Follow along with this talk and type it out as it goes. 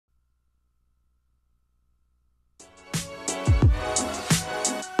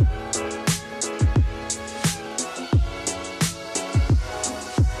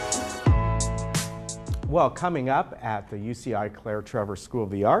Well, coming up at the UCI Claire Trevor School of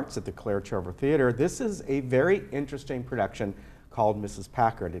the Arts at the Claire Trevor Theater, this is a very interesting production called Mrs.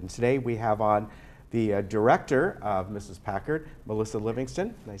 Packard. And today we have on the director of Mrs. Packard, Melissa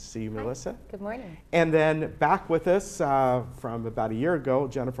Livingston. Nice to see you, Melissa. Hi. Good morning. And then back with us from about a year ago,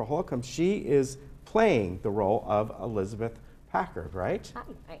 Jennifer Holcomb. She is playing the role of Elizabeth Packard, right? Hi,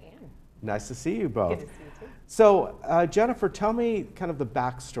 I am. Nice to see you both. Good to see you too. So, Jennifer, tell me kind of the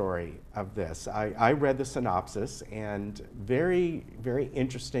backstory of this. I read the synopsis, and very, very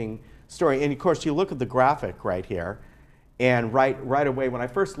interesting story. And of course, you look at the graphic right here, and right away, when I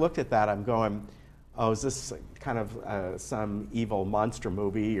first looked at that, I'm going, oh, is this kind of some evil monster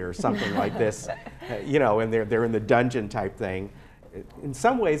movie or something like this? You know, and they're in the dungeon type thing. In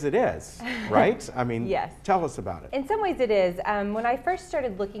some ways it is, right? I mean, yes. Tell us about it. In some ways it is. When I first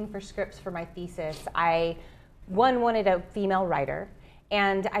started looking for scripts for my thesis, I wanted a female writer,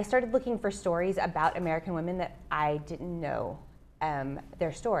 and I started looking for stories about American women that I didn't know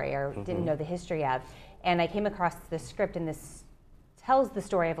their story or didn't know the history of. And I came across this script, and this tells the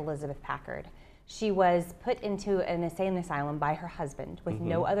story of Elizabeth Packard. She was put into an insane asylum by her husband with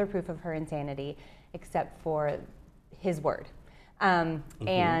no other proof of her insanity except for his word.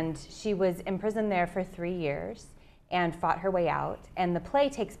 And she was imprisoned there for 3 years and fought her way out. And the play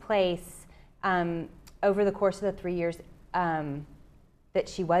takes place over the course of the 3 years that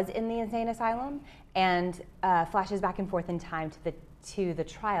she was in the insane asylum, and flashes back and forth in time to the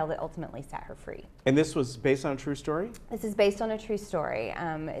trial that ultimately set her free. And this was based on a true story? This is based on a true story.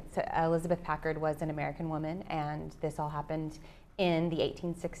 Elizabeth Packard was an American woman, and this all happened in the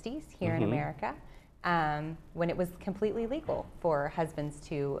 1860s here in America. When it was completely legal for husbands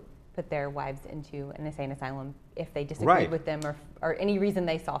to put their wives into an insane asylum if they disagreed with them or any reason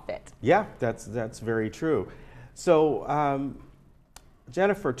they saw fit. Yeah, that's very true. So,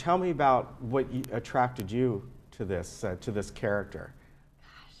 Jennifer, tell me about what attracted you to this character.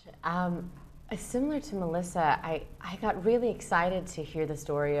 Gosh, similar to Melissa, I got really excited to hear the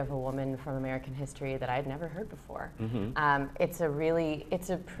story of a woman from American history that I'd never heard before. It's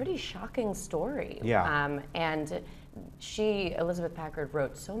a pretty shocking story. Yeah. And Elizabeth Packard,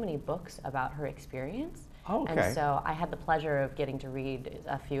 wrote so many books about her experience. Oh, okay. And so I had the pleasure of getting to read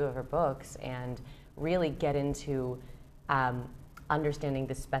a few of her books and really get into understanding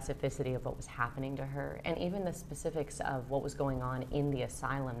the specificity of what was happening to her, and even the specifics of what was going on in the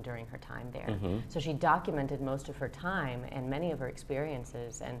asylum during her time there. So she documented most of her time and many of her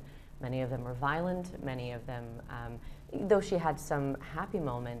experiences, and many of them were violent, many of them, though she had some happy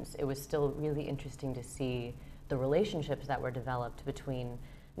moments, it was still really interesting to see the relationships that were developed between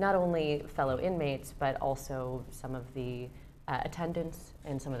not only fellow inmates, but also some of the attendants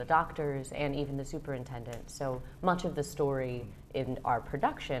and some of the doctors and even the superintendent. So much of the story in our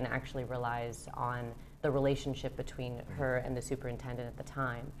production actually relies on the relationship between her and the superintendent at the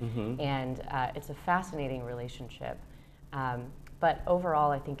time. And it's a fascinating relationship. But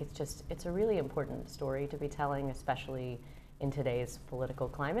overall, I think it's a really important story to be telling, especially in today's political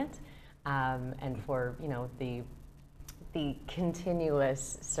climate, and for the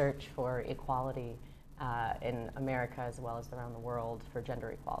continuous search for equality in America as well as around the world for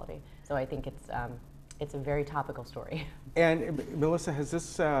gender equality. So I think it's a very topical story. And Melissa, is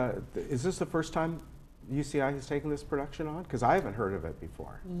this the first time UCI has taken this production on? Because I haven't heard of it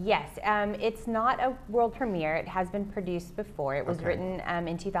before. Yes, it's not a world premiere. It has been produced before. It was written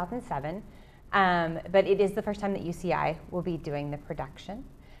in 2007, but it is the first time that UCI will be doing the production.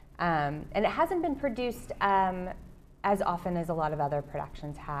 And it hasn't been produced as often as a lot of other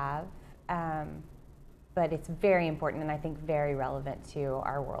productions have. But it's very important and I think very relevant to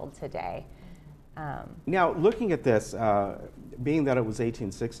our world today. Now, looking at this, being that it was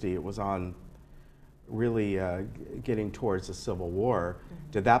 1860, it was on really getting towards the Civil War.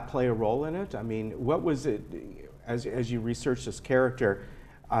 Did that play a role in it? I mean, what was it, as you researched this character,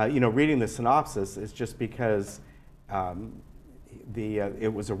 reading the synopsis, it's just because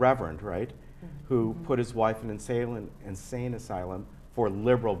it was a reverend, right, who put his wife in an insane asylum for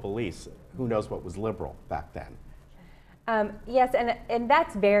liberal beliefs. Who knows what was liberal back then? Yes, and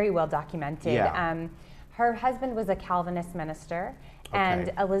that's very well documented. Yeah. Her husband was a Calvinist minister,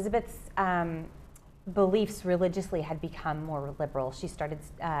 and Elizabeth's beliefs religiously had become more liberal. She started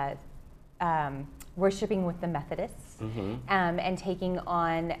worshiping with the Methodists and taking this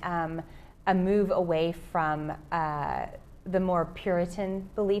a move away from the more Puritan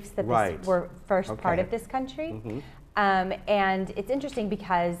beliefs that were first part of this country. And it's interesting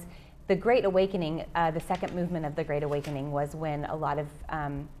because the Great Awakening, the second movement of the Great Awakening, was when a lot of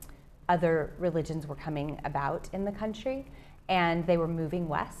other religions were coming about in the country, and they were moving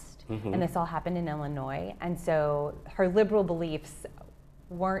west. and this all happened in Illinois. And so her liberal beliefs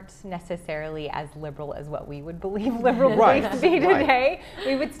weren't necessarily as liberal as what we would believe liberal beliefs to be today.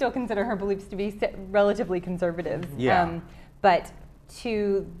 We would still consider her beliefs to be relatively conservative. But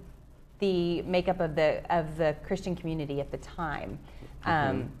to the makeup of the Christian community at the time,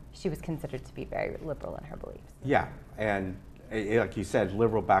 she was considered to be very liberal in her beliefs. Yeah, and like you said,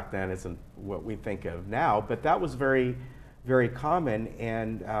 liberal back then isn't what we think of now, but that was very, very common.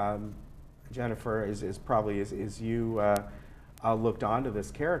 And Jennifer, is probably as you looked onto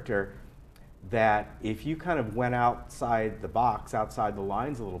this character, that if you kind of went outside the box, outside the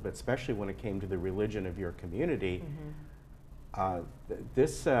lines a little bit, especially when it came to the religion of your community,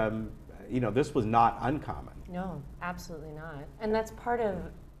 this this was not uncommon. No, absolutely not. And that's part of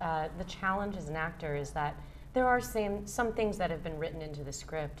the challenge as an actor, is that there are some things that have been written into the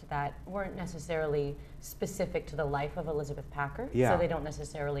script that weren't necessarily specific to the life of Elizabeth Packard, so they don't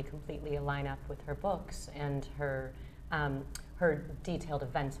necessarily completely line up with her books and her detailed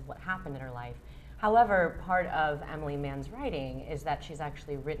events of what happened in her life. However, part of Emily Mann's writing is that she's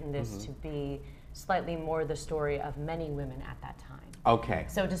actually written this to be slightly more the story of many women at that time. Okay.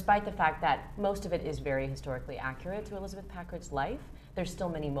 So despite the fact that most of it is very historically accurate to Elizabeth Packard's life, there's still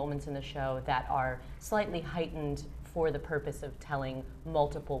many moments in the show that are slightly heightened for the purpose of telling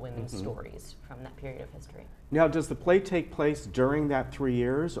multiple women's stories from that period of history. Now, does the play take place during that 3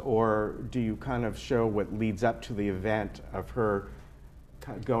 years, or do you kind of show what leads up to the event of her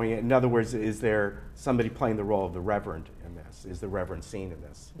going in? In other words, is there somebody playing the role of the Reverend in this? Is the Reverend seen in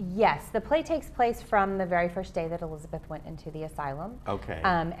this? Yes, the play takes place from the very first day that Elizabeth went into the asylum. Okay.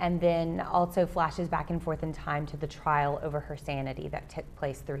 And then also flashes back and forth in time to the trial over her sanity that took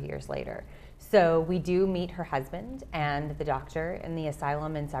place 3 years later. So we do meet her husband and the doctor in the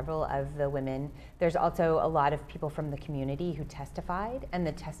asylum and several of the women. There's also a lot of people from the community who testified, and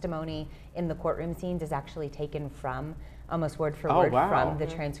the testimony in the courtroom scenes is actually taken from, almost word for word, from the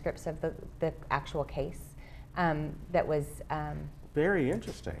transcripts of the actual case that was very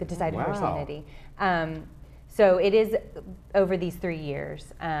interesting. that decided her sanity. So it is over these 3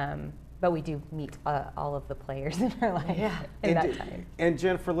 years. But we do meet all of the players in her life in that time. And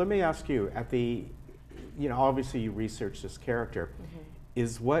Jennifer, let me ask you, obviously you researched this character.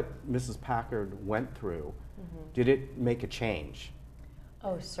 Is what Mrs. Packard went through, did it make a change?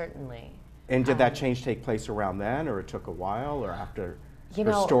 Oh, certainly. And did that change take place around then, or it took a while, or after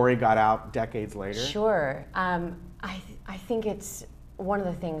her story got out decades later? Sure. I think it's one of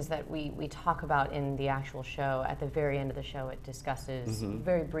the things that we talk about in the actual show. At the very end of the show, it discusses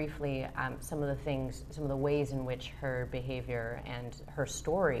very briefly some of the ways in which her behavior and her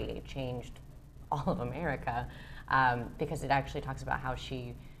story changed all of America, because it actually talks about how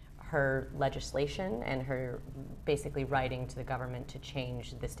her legislation and her basically writing to the government to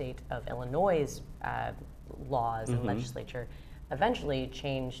change the state of Illinois' laws and legislature eventually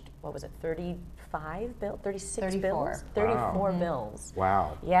changed, 36 bills? 34 bills.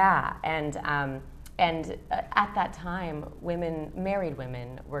 Wow. Yeah, and at that time, married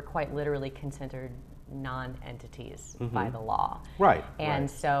women were quite literally considered non-entities by the law. Right. And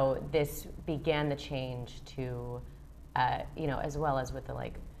so this began the change to, as well as with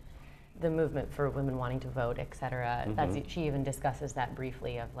the movement for women wanting to vote, et cetera. She even discusses that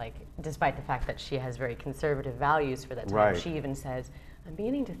briefly of despite the fact that she has very conservative values for that time, she even says, I'm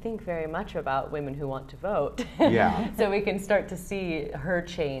beginning to think very much about women who want to vote. Yeah. So we can start to see her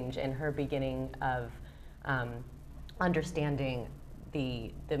change and her beginning of understanding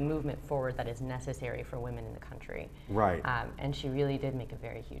the movement forward that is necessary for women in the country. Right. And she really did make a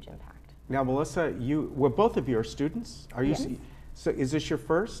very huge impact. Now, Melissa, both of you are students. Are you? Yes. So is this your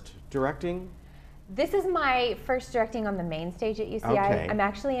first directing? This is my first directing on the main stage at UCI. Okay. I'm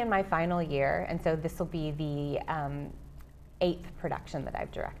actually in my final year, and so this will be the 8th production that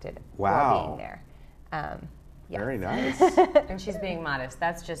I've directed while being there. Very nice. And she's being modest.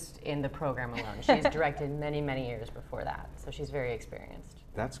 That's just in the program alone. She's directed many, many years before that, so she's very experienced.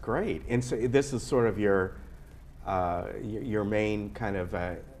 That's great. And so this is sort of your main kind of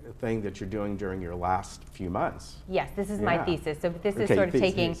thing that you're doing during your last few months. Yes, this is my thesis. So this is sort of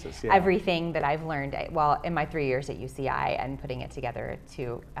taking everything that I've learned in my 3 years at UCI and putting it together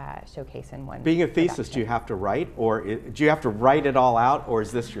to showcase in one. Being a thesis, production. Do you have to write, or do you have to write it all out, or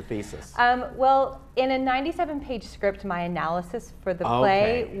is this your thesis? Well, in a 97-page script, my analysis for the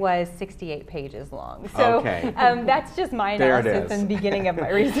play was 68 pages long. So that's just my analysis and beginning of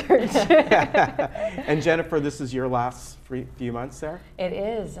my research. And Jennifer, this is your last few months there? It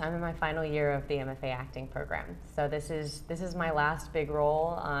is. I'm in my final year of the MFA acting program. So this is my last big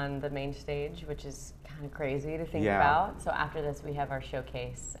role on the main stage, which is kind of crazy to think Yeah. about. So after this, we have our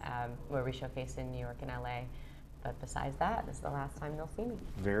showcase where we showcase in New York and LA. But besides that, this is the last time they'll see me.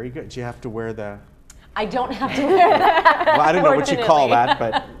 Very good. Do you have to wear the? I don't have to wear that. Well, I don't know what you call that,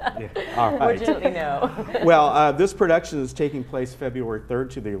 but yeah. All right. Fortunately, no. Well, this production is taking place February 3rd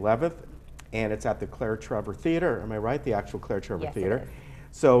to the 11th, and it's at the Claire Trevor Theater. Am I right? The actual Claire Trevor Yes, it Theater. is.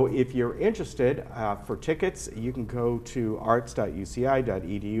 So if you're interested, for tickets, you can go to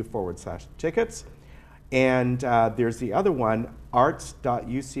arts.uci.edu/tickets. And there's the other one,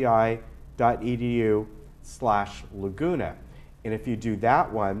 arts.uci.edu/Laguna. And if you do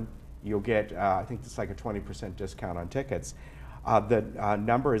that one, you'll get, I think it's like a 20% discount on tickets. The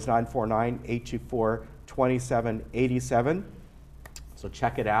number is 949-824-2787. So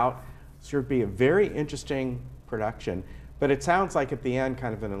check it out. Should be a very interesting production. But it sounds like at the end,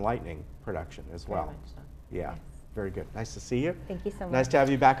 kind of an enlightening production as well. Very much so. Yeah, Yes. very good. Nice to see you. Thank you so much. Nice to have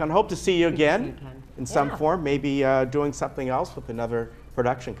you back on. Hope to see you Good to see again you, Ken. in some Yeah. form, maybe doing something else with another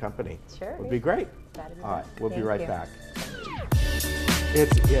production company. Sure. Would be great. Glad to be All right, back. we'll be Thank right you. back.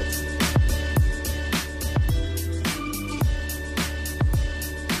 It's